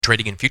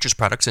Trading in futures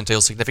products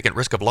entails significant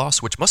risk of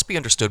loss, which must be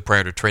understood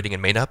prior to trading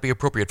and may not be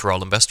appropriate for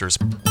all investors.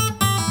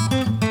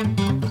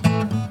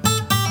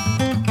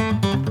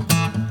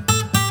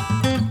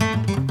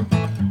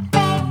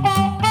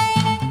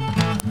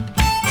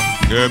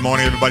 Good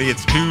morning, everybody.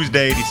 It's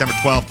Tuesday, December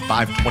 12th,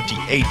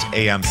 5:28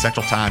 a.m.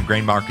 Central Time.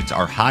 Grain markets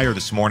are higher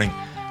this morning.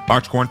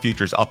 March corn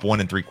futures up 1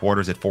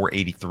 3/4 at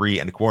 483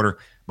 1/4.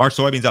 March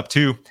soybeans up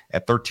 2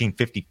 at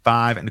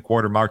 1355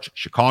 1/4. March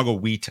Chicago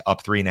wheat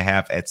up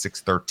 3.5 at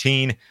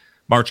 613.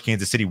 March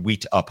Kansas City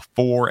wheat up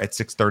 4 at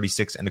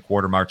 636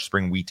 1/4. March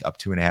spring wheat up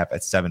 2.5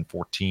 at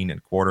 714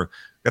 1/4.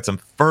 Got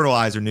some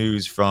fertilizer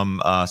news from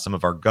some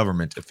of our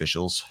government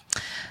officials.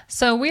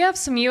 So we have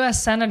some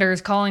U.S. senators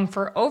calling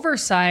for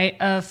oversight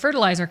of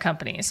fertilizer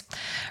companies.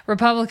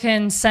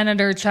 Republican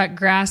Senator Chuck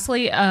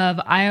Grassley of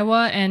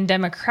Iowa and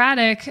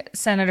Democratic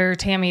Senator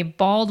Tammy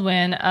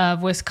Baldwin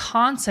of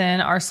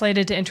Wisconsin are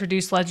slated to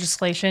introduce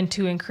legislation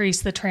to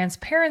increase the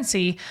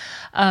transparency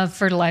of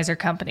fertilizer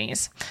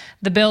companies.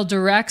 The bill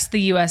directs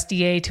the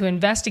USDA to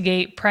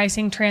investigate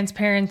pricing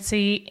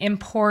transparency,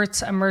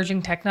 imports,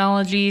 emerging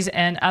technologies,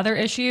 and other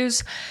issues.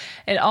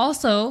 It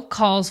also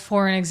calls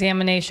for an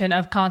examination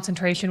of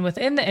concentration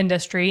within the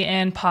industry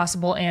and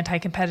possible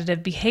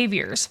anti-competitive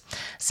behaviors.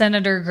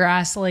 Senator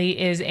Grassley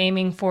is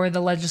aiming for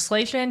the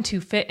legislation to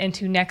fit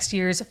into next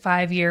year's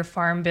 5-year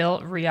Farm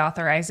Bill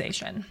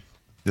reauthorization.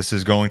 This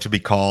is going to be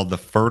called the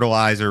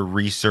Fertilizer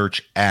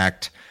Research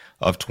Act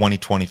of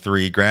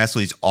 2023.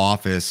 Grassley's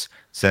office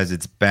says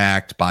it's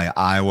backed by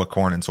Iowa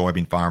corn and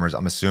soybean farmers.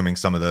 I'm assuming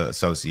some of the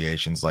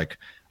associations like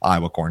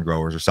Iowa corn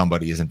growers or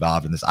somebody is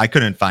involved in this. I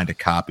couldn't find a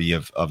copy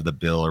of the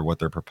bill or what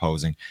they're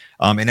proposing.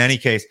 In any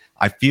case,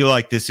 I feel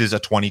like this is a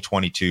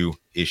 2022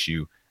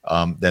 issue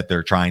that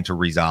they're trying to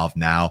resolve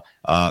now.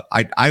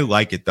 I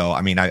like it, though.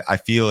 I mean, I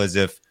feel as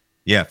if,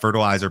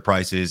 fertilizer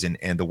prices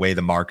and the way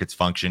the markets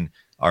function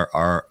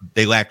are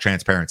they lack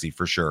transparency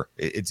for sure.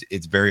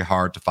 It's very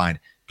hard to find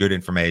good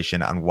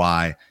information on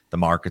why the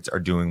markets are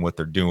doing what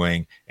they're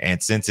doing.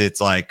 And since it's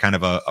like kind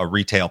of a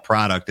retail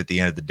product at the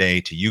end of the day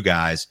to you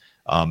guys,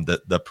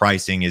 the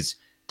pricing is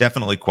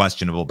definitely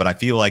questionable, but I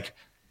feel like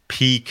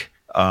peak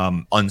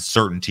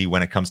uncertainty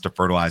when it comes to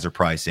fertilizer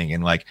pricing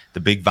and like the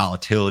big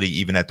volatility,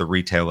 even at the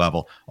retail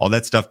level, all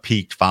that stuff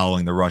peaked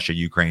following the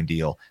Russia-Ukraine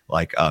deal,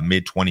 like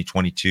mid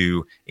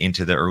 2022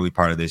 into the early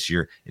part of this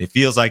year. It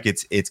feels like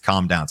it's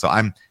calmed down. So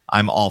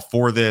I'm all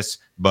for this,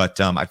 but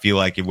I feel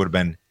like it would have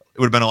been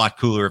a lot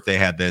cooler if they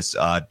had this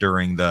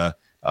during the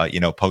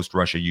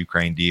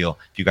post-Russia-Ukraine deal.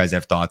 If you guys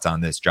have thoughts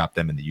on this, drop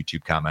them in the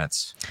YouTube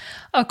comments.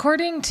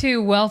 According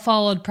to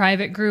well-followed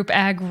private group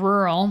Ag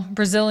Rural,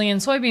 Brazilian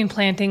soybean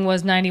planting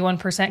was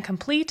 91%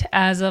 complete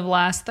as of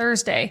last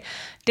Thursday,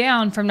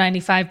 down from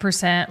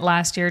 95%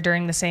 last year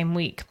during the same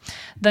week.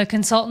 The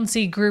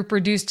consultancy group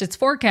reduced its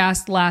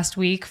forecast last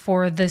week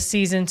for this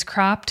season's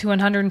crop to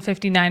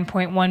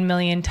 159.1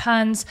 million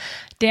tons,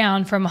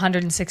 down from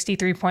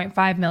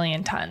 163.5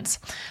 million tons.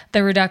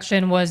 The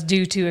reduction was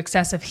due to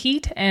excessive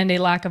heat and a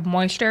lack of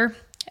moisture.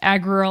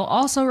 Ag Rural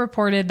also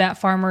reported that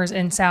farmers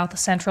in south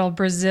central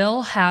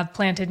Brazil have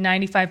planted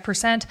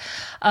 95%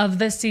 of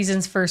this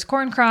season's first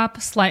corn crop,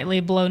 slightly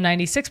below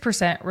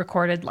 96%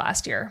 recorded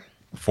last year.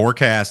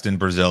 Forecast in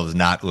Brazil does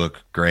not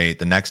look great.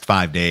 The next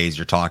 5 days,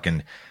 you're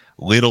talking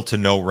little to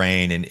no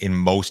rain in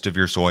most of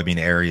your soybean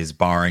areas,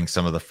 barring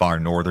some of the far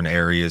northern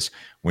areas.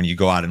 When you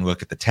go out and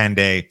look at the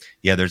 10-day,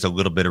 there's a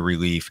little bit of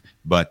relief,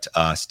 but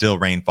still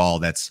rainfall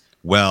that's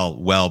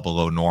well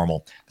below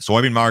normal. The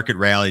soybean market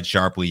rallied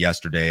sharply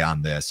yesterday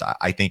on this.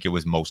 I think it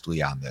was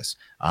mostly on this,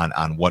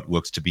 on what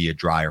looks to be a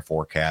drier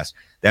forecast.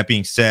 That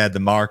being said, the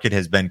market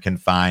has been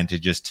confined to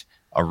just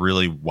a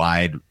really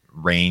wide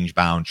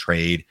range-bound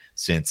trade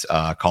since,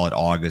 call it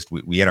August.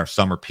 We had our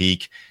summer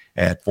peak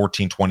at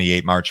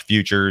 1428 March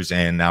futures,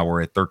 and now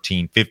we're at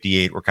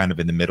 1358. We're kind of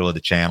in the middle of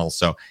the channel.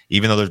 So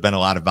even though there's been a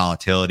lot of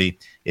volatility,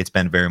 it's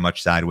been very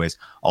much sideways.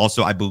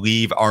 Also, I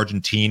believe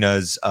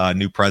Argentina's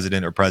new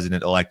president or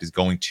president-elect is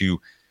going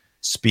to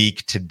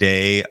speak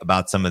today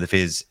about some of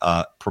his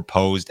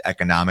proposed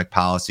economic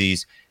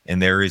policies, and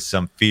there is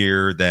some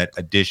fear that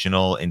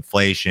additional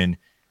inflation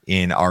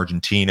in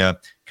Argentina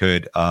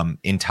could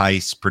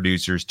entice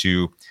producers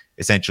to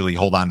essentially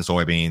hold on to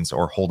soybeans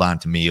or hold on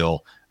to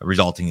meal,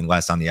 resulting in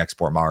less on the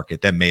export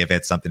market. That may have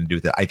had something to do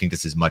with it. I think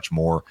this is much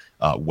more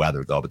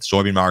weather, though. But the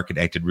soybean market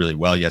acted really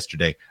well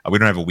yesterday. We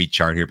don't have a wheat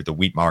chart here, but the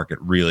wheat market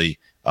really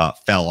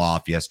fell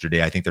off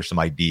yesterday. I think there's some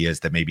ideas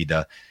that maybe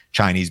the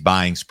Chinese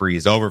buying spree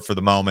is over for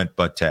the moment,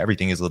 but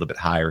everything is a little bit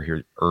higher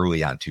here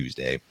early on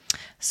Tuesday.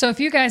 So if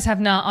you guys have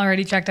not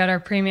already checked out our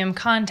premium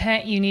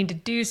content, you need to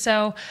do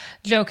so.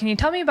 Joe, can you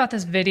tell me about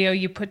this video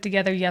you put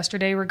together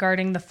yesterday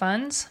regarding the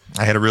funds?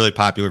 I had a really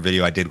popular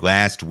video I did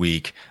last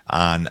week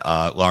on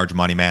large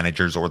money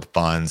managers or the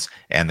funds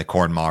and the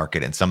corn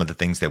market and some of the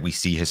things that we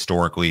see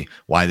historically,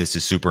 why this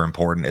is super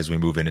important as we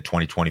move into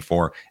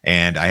 2024.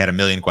 And I had a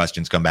million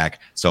questions come back,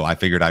 so I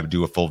figured I would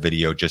do a full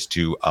video just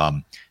to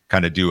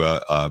kind of do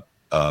a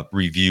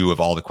review of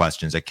all the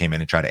questions that came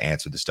in and try to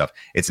answer the stuff.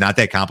 It's not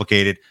that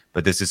complicated,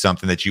 but this is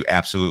something that you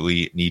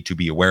absolutely need to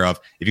be aware of.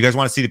 If you guys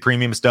want to see the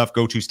premium stuff,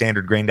 go to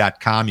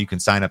standardgrain.com. You can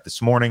sign up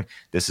this morning.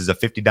 This is a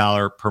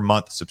 $50 per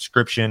month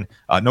subscription.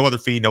 No other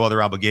fee, no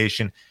other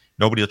obligation.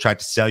 Nobody will try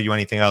to sell you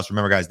anything else.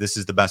 Remember, guys, this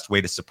is the best way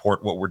to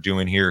support what we're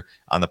doing here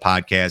on the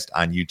podcast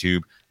on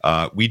YouTube.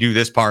 We do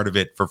this part of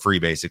it for free,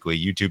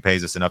 basically. YouTube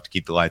pays us enough to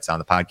keep the lights on.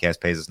 The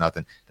podcast pays us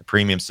nothing. The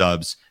premium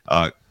subs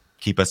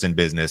keep us in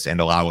business and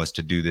allow us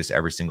to do this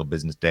every single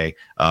business day.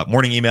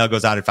 Morning email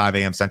goes out at 5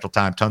 a.m. Central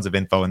Time. Tons of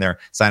info in there.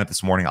 Sign up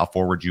this morning. I'll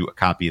forward you a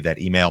copy of that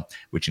email,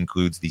 which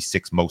includes the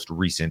 6 most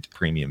recent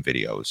premium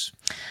videos.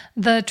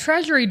 The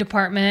Treasury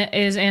Department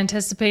is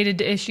anticipated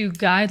to issue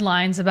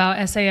guidelines about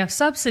SAF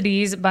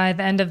subsidies by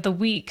the end of the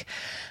week.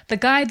 The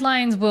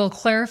guidelines will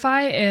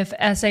clarify if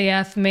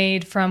SAF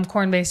made from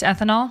corn-based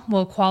ethanol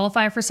will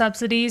qualify for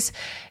subsidies.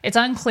 It's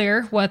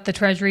unclear what the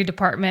Treasury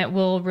Department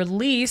will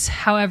release.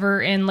 However,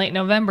 in late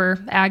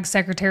November, Ag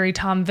Secretary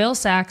Tom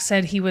Vilsack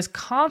said he was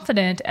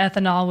confident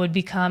ethanol would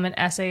become an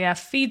SAF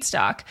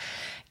feedstock.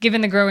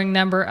 Given the growing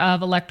number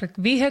of electric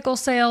vehicle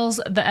sales,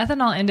 the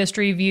ethanol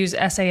industry views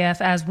SAF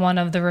as one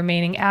of the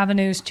remaining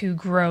avenues to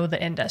grow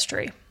the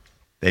industry.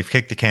 They've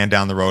kicked the can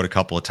down the road a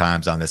couple of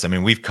times on this. I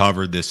mean, we've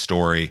covered this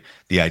story,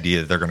 the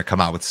idea that they're going to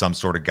come out with some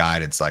sort of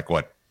guidance, like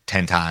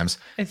 10 times.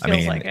 It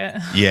feels like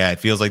it. Yeah, it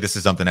feels like this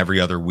is something every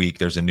other week.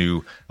 There's a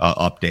new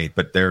update,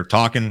 but they're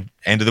talking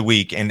end of the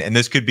week, and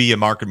this could be a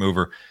market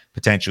mover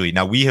potentially.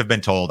 Now, we have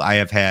been told, I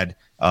have had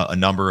a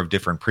number of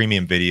different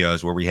premium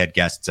videos where we had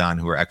guests on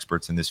who are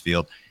experts in this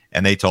field,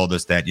 and they told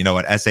us that,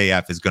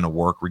 SAF is going to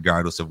work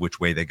regardless of which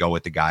way they go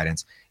with the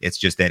guidance. It's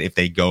just that if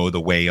they go the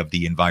way of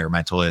the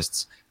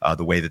environmentalists,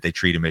 the way that they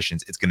treat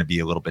emissions, it's going to be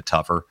a little bit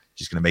tougher.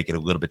 Just going to make it a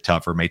little bit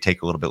tougher, may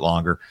take a little bit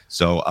longer.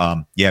 So,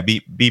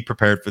 be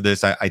prepared for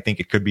this. I think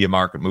it could be a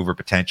market mover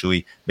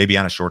potentially, maybe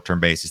on a short-term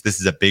basis. This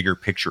is a bigger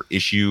picture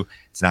issue.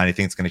 It's not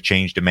anything that's going to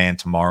change demand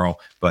tomorrow,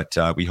 but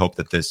we hope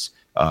that this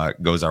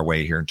goes our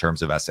way here in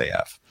terms of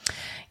SAF.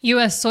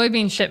 U.S.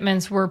 soybean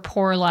shipments were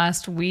poor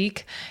last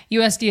week.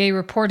 USDA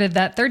reported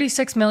that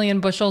 36 million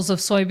bushels of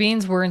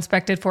soybeans were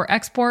inspected for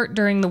export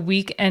during the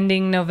week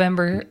ending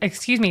December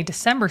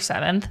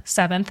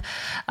 7th.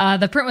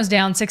 The print was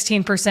down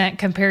 16%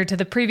 compared to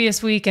the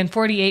previous week and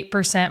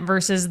 48%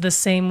 versus the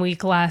same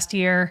week last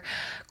year.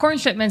 Corn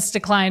shipments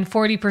declined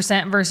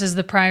 40% versus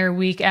the prior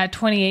week at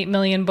 28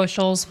 million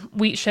bushels.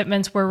 Wheat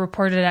shipments were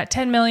reported at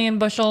 10 million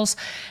bushels,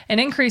 an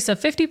increase of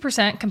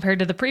 50% compared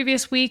to the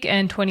previous week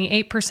and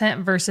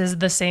 28% versus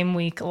the same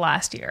week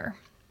last year.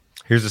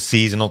 Here's a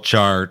seasonal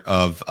chart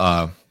of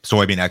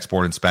soybean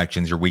export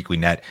inspections, your weekly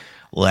net.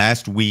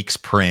 Last week's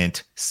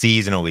print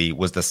seasonally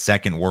was the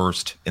second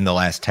worst in the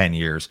last 10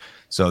 years.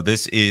 So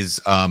this is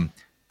primetime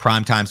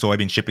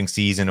soybean shipping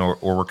season, or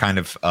we're kind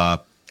of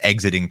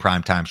exiting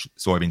primetime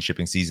soybean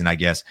shipping season, I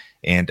guess.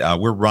 And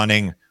we're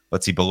running,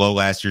 below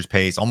last year's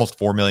pace, almost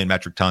 4 million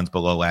metric tons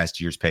below last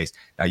year's pace.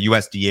 Now,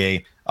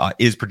 USDA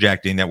is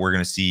projecting that we're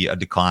going to see a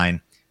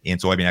decline in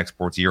soybean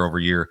exports year over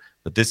year,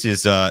 but this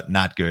is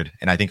not good.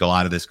 And I think a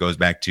lot of this goes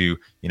back to,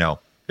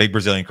 big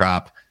Brazilian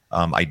crop,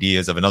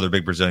 ideas of another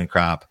big Brazilian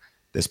crop,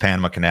 this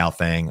Panama Canal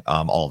thing,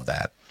 all of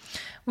that.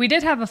 We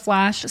did have a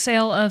flash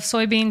sale of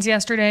soybeans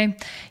yesterday.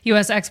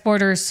 U.S.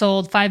 exporters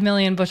sold 5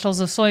 million bushels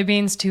of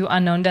soybeans to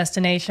unknown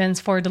destinations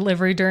for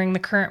delivery during the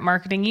current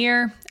marketing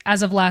year.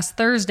 As of last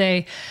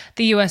Thursday,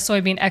 the U.S.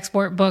 soybean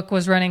export book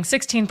was running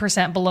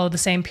 16% below the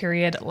same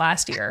period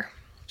last year.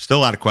 Still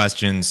a lot of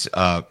questions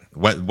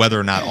whether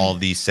or not all of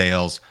these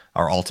sales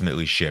are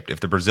ultimately shipped. If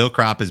the Brazil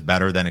crop is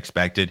better than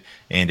expected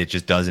and it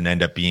just doesn't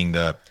end up being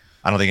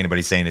I don't think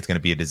anybody's saying it's going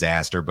to be a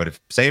disaster, but if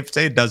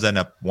it does end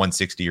up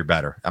 160 or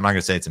better, I'm not going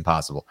to say it's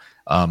impossible.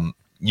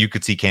 You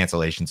could see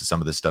cancellations of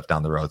some of this stuff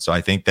down the road. So I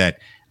think that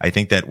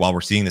while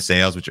we're seeing the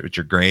sales, which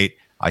are great,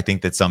 I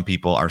think that some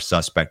people are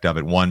suspect of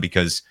it. One,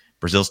 because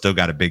Brazil's still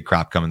got a big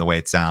crop coming the way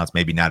it sounds,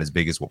 maybe not as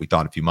big as what we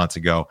thought a few months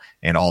ago.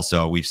 And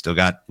also we've still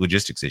got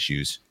logistics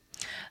issues.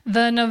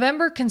 The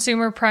November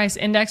Consumer Price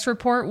Index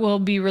report will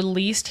be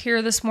released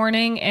here this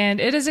morning, and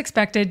it is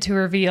expected to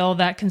reveal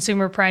that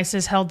consumer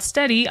prices held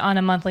steady on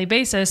a monthly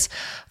basis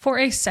for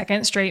a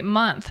second straight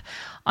month.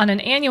 On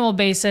an annual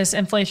basis,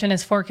 inflation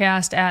is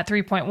forecast at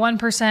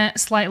 3.1%,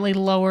 slightly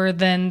lower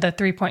than the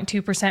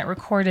 3.2%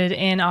 recorded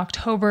in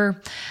October.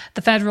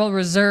 The Federal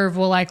Reserve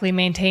will likely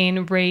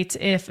maintain rates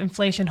if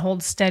inflation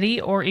holds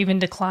steady or even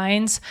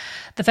declines.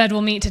 The Fed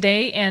will meet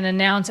today and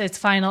announce its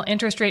final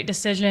interest rate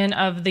decision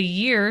of the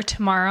year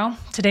tomorrow.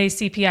 Today's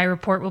CPI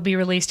report will be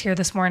released here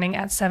this morning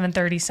at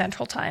 7:30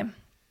 Central Time.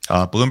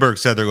 Bloomberg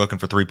said they're looking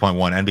for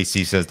 3.1.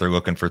 NBC says they're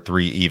looking for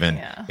 3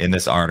 even in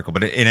this article.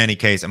 But in any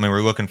case, I mean,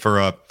 we're looking for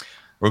a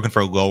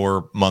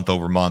lower month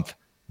over month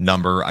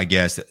number, I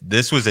guess.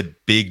 This was a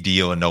big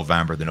deal in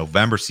November. The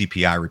November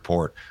CPI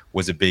report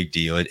was a big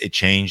deal. It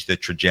changed the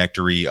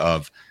trajectory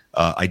of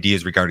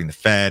ideas regarding the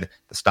Fed,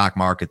 the stock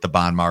market, the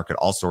bond market,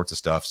 all sorts of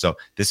stuff. So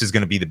this is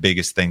going to be the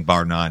biggest thing,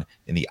 bar none,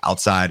 in the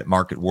outside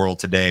market world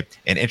today.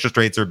 And interest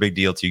rates are a big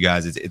deal to you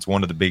guys. It's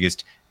one of the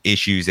biggest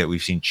issues that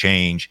we've seen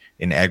change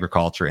in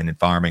agriculture and in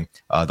farming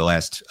the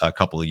last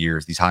couple of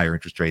years. These higher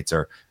interest rates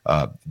are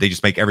they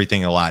just make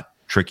everything a lot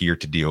trickier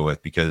to deal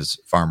with because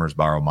farmers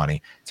borrow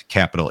money. It's a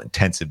capital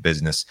intensive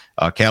business.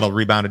 Cattle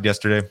rebounded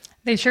yesterday.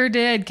 They sure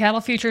did. Cattle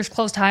futures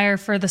closed higher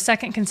for the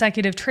second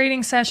consecutive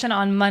trading session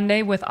on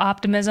Monday with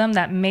optimism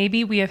that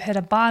maybe we have hit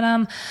a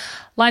bottom.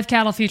 Live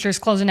cattle futures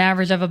closed an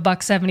average of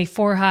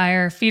 $1.74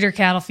 higher. Feeder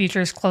cattle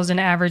futures closed an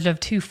average of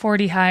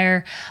 $2.40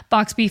 higher.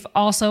 Box beef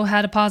also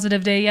had a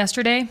positive day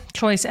yesterday.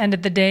 Choice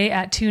ended the day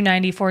at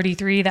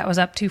 $2.90.43. That was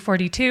up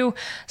 $2.42.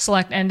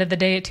 Select ended the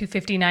day at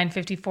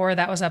 $2.59.54.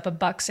 That was up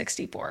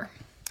 $1.64.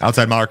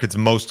 Outside markets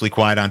mostly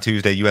quiet on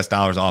Tuesday. U.S.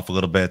 dollars off a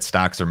little bit.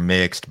 Stocks are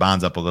mixed.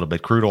 Bonds up a little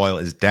bit. Crude oil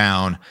is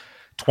down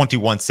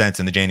 21 cents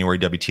in the January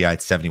WTI at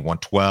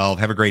 71.12.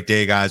 Have a great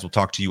day, guys. We'll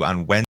talk to you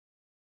on Wednesday.